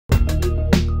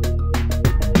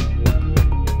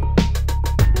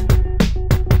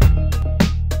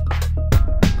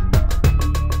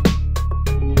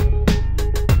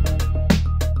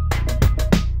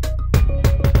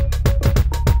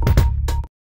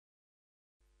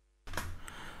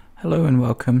Hello and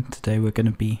welcome. Today we're going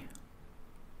to be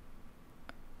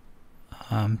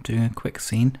doing a quick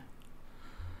scene,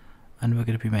 and we're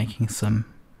going to be making some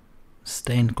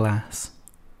stained glass,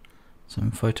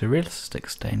 some photorealistic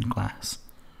stained glass.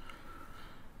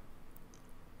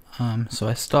 So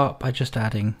I start by just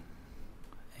adding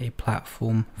a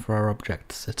platform for our object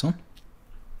to sit on,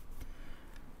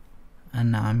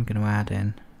 and now I'm going to add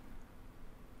in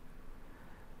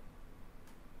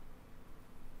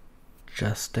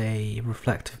just a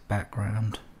reflective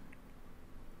background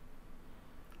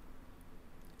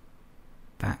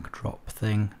backdrop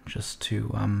thing, just to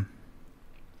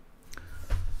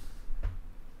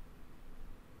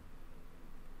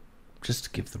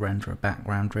give the render a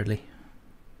background, really.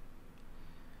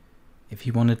 If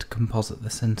you wanted to composite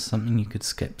this into something, you could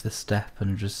skip this step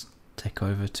and just take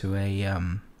over to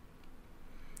a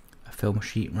film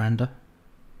sheet render.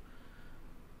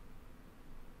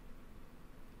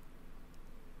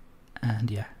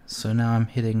 And yeah, so now I'm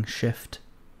hitting shift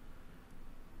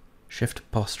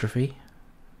apostrophe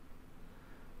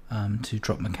to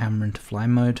drop my camera into fly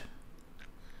mode,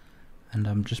 and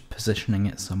I'm just positioning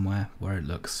it somewhere where it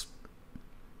looks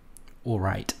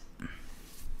alright.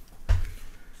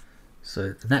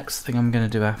 So the next thing I'm going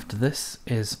to do after this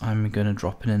is I'm going to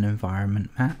drop in an environment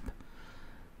map,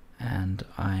 and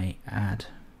I add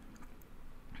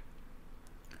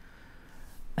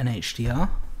an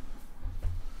HDR.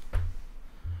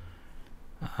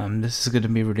 This is going to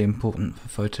be really important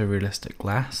for photorealistic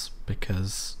glass,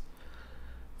 because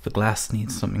the glass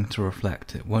needs something to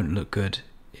reflect. It won't look good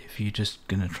if you're just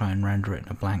going to try and render it in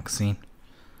a blank scene.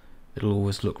 It'll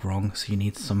always look wrong, so you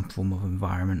need some form of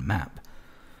environment map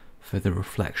for the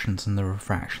reflections and the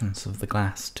refractions of the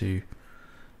glass to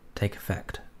take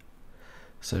effect.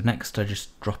 So next I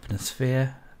just drop in a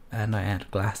sphere and I add a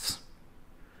glass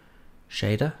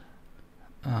shader.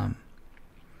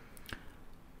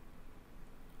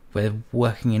 We're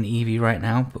working in Eevee right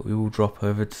now, but we will drop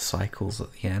over to cycles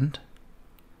at the end.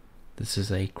 This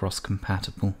is a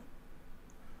cross-compatible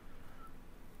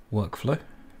workflow.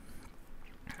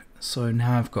 So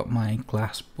now I've got my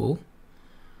glass ball.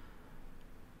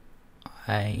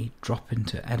 I drop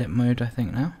into edit mode, I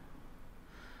think now,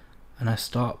 and I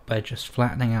start by just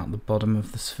flattening out the bottom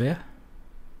of the sphere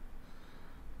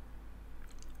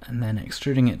and then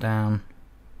extruding it down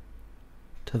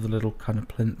to the little kind of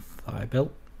plinth that I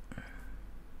built.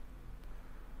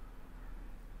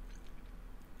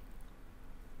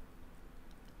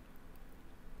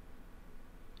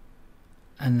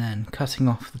 And then cutting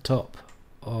off the top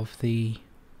of the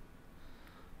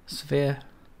sphere,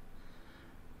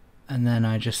 and then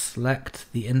I just select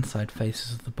the inside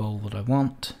faces of the bowl that I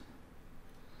want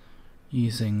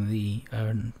using the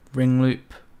ring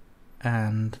loop,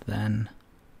 and then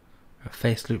a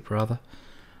face loop rather,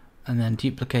 and then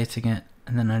duplicating it,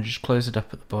 and then I just close it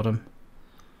up at the bottom,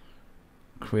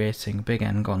 creating a big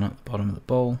N-gon at the bottom of the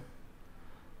bowl,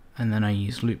 and then I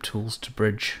use loop tools to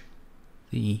bridge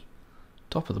the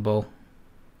top of the bowl,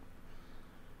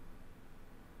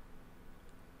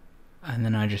 and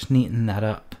then I just neaten that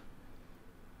up,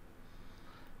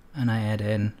 and I add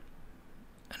in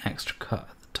an extra cut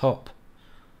at the top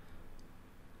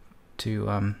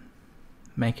to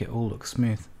make it all look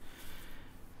smooth.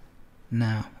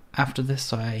 Now after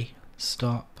this I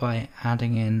start by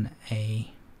adding in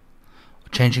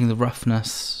changing the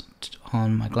roughness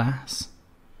on my glass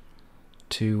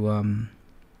to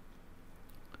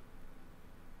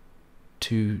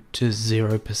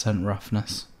 0%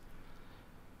 roughness.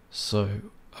 So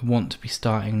I want to be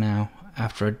starting now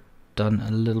after I've done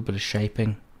a little bit of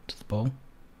shaping to the bowl.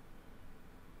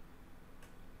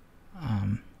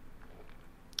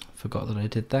 Forgot that I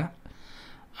did that.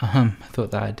 I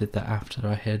thought that I did that after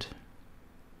I had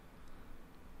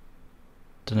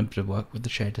done a bit of work with the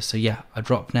shader. So yeah, I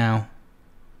drop now.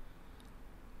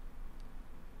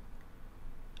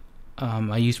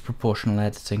 I use proportional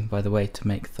editing, by the way, to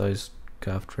make those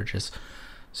curved ridges.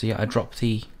 So yeah, I drop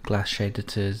the glass shader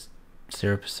to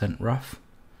 0% rough,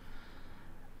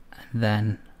 and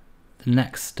then the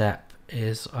next step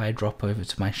is I drop over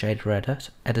to my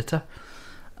shader editor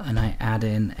and I add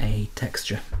in a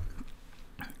texture.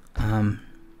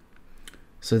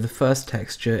 So the first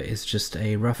texture is just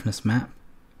a roughness map,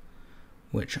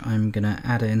 which I'm gonna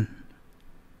add in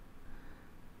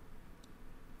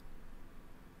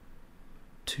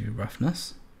to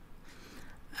roughness,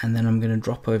 and then I'm going to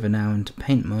drop over now into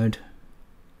paint mode,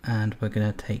 and we're going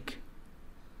to take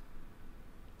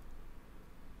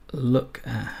a look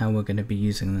at how we're going to be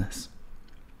using this.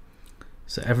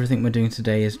 So everything we're doing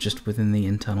today is just within the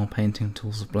internal painting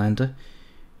tools of Blender.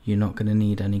 You're not going to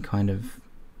need any kind of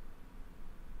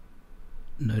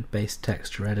node-based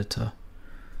texture editor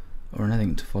or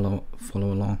anything to follow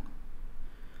along.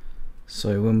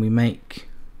 So when we make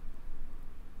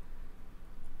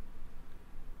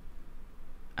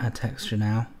our texture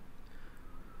now,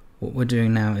 what we're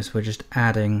doing now is we're just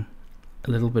adding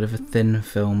a little bit of a thin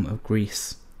film of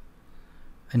grease,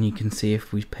 and you can see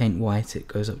if we paint white it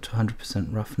goes up to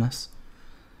 100% roughness.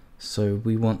 So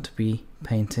we want to be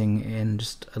painting in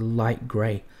just a light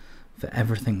grey for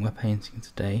everything we're painting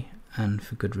today, and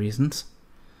for good reasons.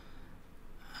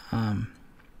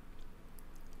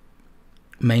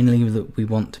 Mainly that we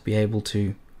want to be able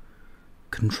to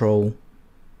control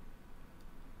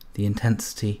the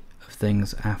intensity of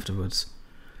things afterwards.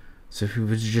 So if we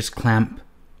were to just clamp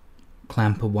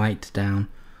a white down,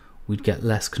 we'd get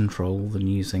less control than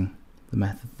using the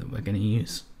method that we're going to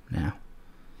use now.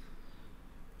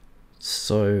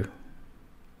 So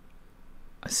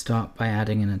I start by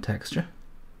adding in a texture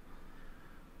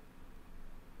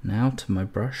now to my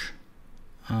brush.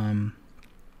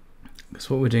 Because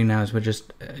what we're doing now is we're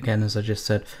just, again, as I just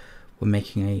said, we're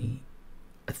making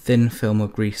a thin film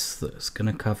of grease that's going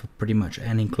to cover pretty much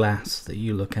any glass that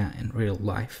you look at in real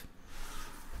life.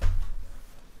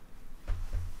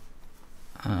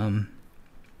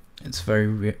 It's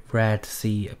very rare to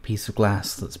see a piece of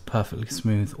glass that's perfectly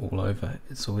smooth all over.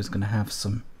 It's always going to have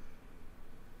some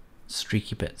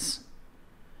streaky bits.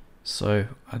 So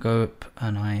I go up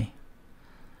and I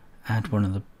add one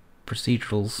of the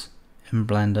procedurals in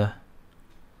Blender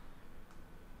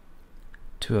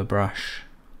to a brush.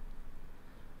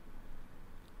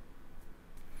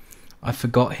 I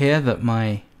forgot here that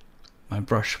my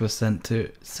brush was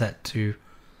set to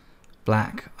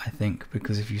black, I think,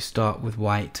 because if you start with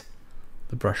white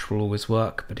the brush will always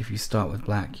work, but if you start with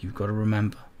black you've got to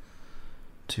remember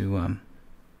to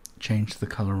change the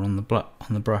color on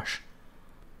the brush.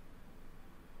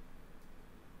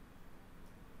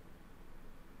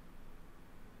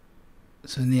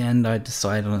 So in the end I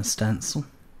decide on a stencil,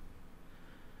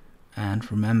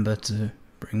 and remember to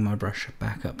bring my brush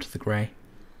back up to the grey,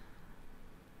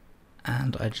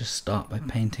 and I just start by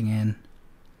painting in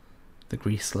the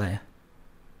grease layer.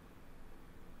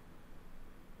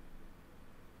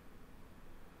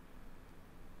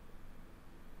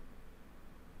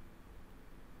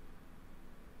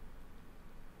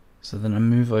 So then I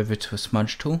move over to a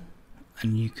smudge tool,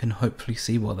 and you can hopefully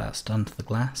see what that's done to the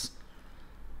glass.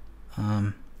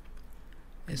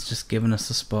 It's just given us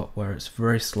a spot where it's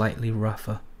very slightly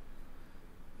rougher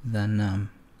than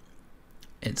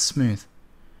it's smooth.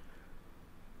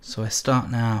 So I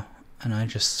start now and I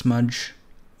just smudge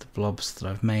the blobs that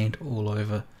I've made all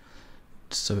over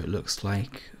so it looks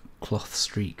like cloth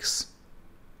streaks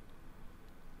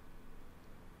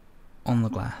on the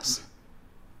glass.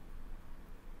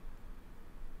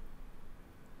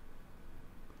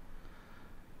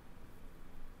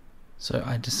 So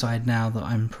I decide now that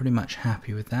I'm pretty much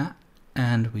happy with that,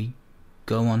 and we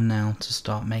go on now to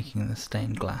start making the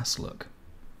stained glass look.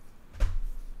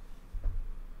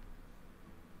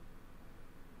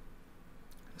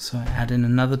 So I add in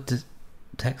another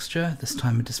texture, this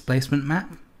time a displacement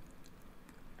map.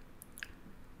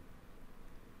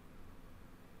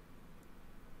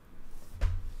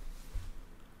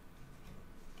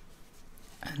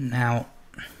 And now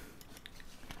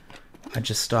I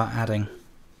just start adding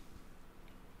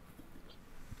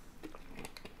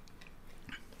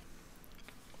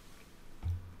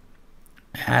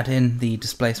in the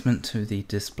displacement to the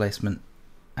displacement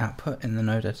output in the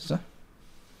node editor.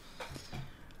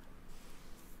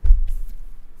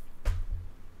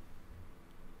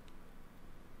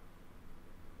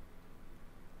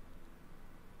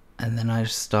 And then I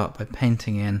just start by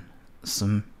painting in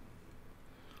some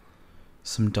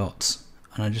dots,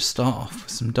 and I just start off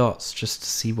with some dots just to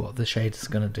see what the shade is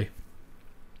going to do.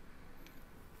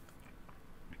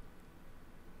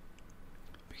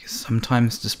 Because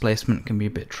sometimes displacement can be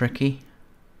a bit tricky.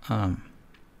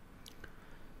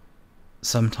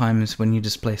 Sometimes when your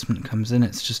displacement comes in,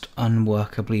 it's just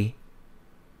unworkably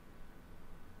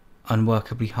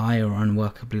high or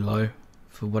unworkably low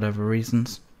for whatever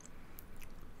reasons.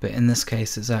 But in this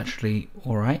case it's actually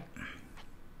alright.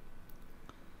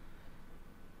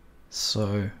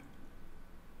 So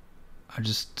I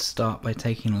just start by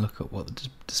taking a look at what the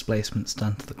displacement's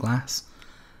done to the glass,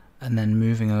 and then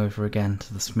moving over again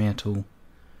to the smear tool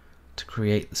to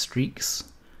create the streaks.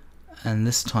 And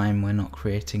this time we're not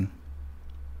creating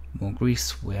more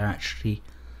grease, we're actually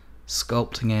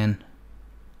sculpting in,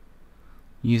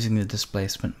 using the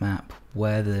displacement map,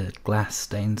 where the glass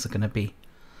stains are going to be.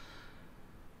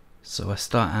 So I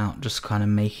start out just kind of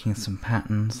making some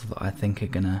patterns that I think are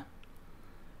going to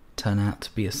turn out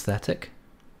to be aesthetic.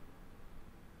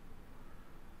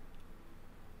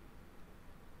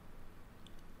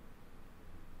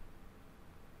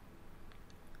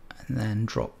 and then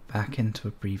drop back into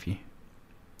a preview.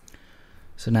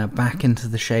 So now back into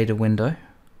the shader window,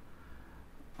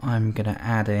 I'm going to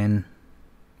add in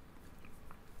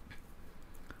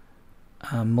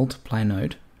a multiply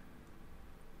node.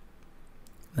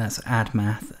 That's add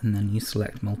math, and then you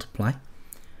select multiply.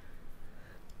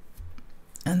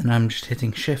 And then I'm just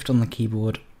hitting shift on the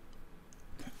keyboard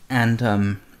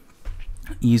and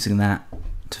using that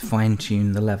to fine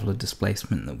tune the level of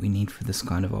displacement that we need for this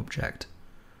kind of object.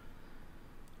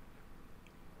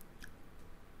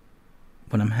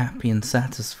 When I'm happy and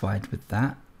satisfied with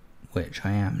that, which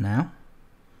I am now,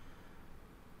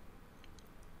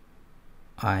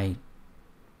 I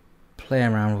play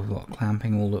around with what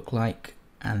clamping will look like,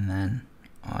 and then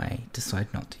I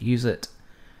decide not to use it,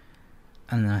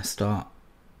 and then I start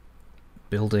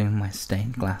building my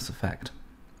stained glass effect.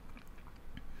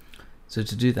 So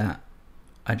to do that,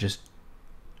 I just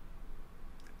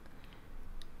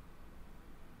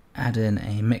add in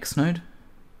a mix node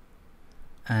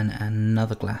and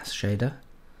another glass shader,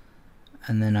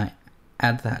 and then I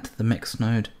add that to the mix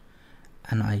node,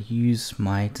 and I use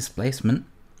my displacement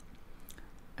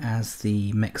as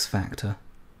the mix factor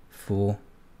for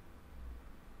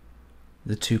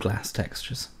the two glass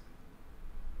textures.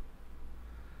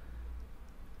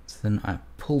 So then I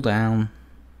pull down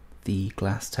the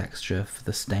glass texture for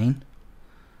the stain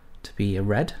to be a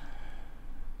red,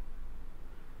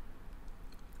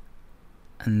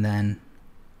 and then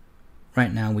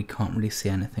right now we can't really see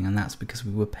anything, and that's because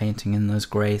we were painting in those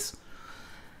greys,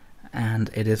 and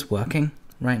it is working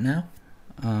right now,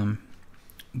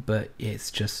 but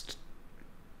it's just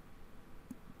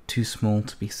too small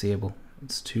to be seeable.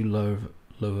 It's too low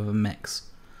of a mix.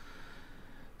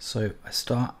 So I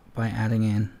start by adding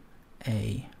in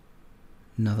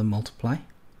another multiply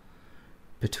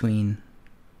between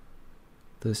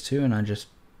those two, and I just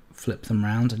flip them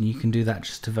around, and you can do that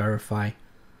just to verify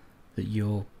that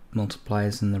your multiply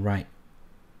is in the right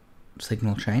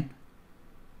signal chain.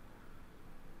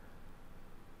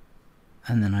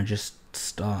 And then I just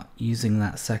start using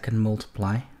that second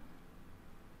multiply,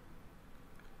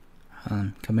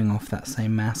 coming off that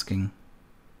same masking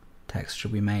texture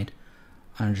we made.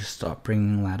 I just start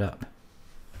bringing that up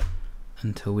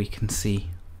until we can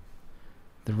see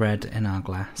the red in our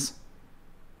glass.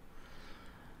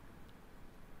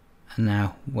 And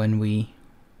now when we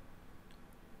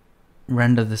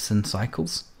render this in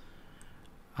cycles,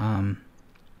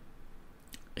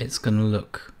 it's going to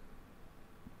look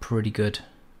pretty good.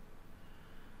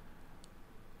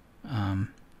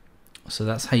 So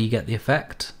that's how you get the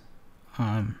effect.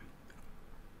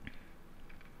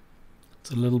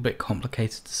 It's a little bit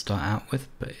complicated to start out with,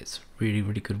 but it's really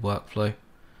good workflow.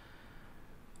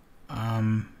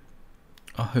 I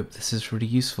hope this is really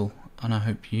useful, and I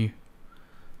hope you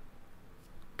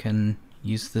can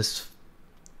use this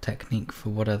technique for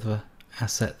whatever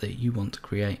asset that you want to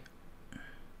create.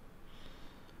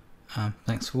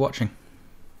 Thanks for watching.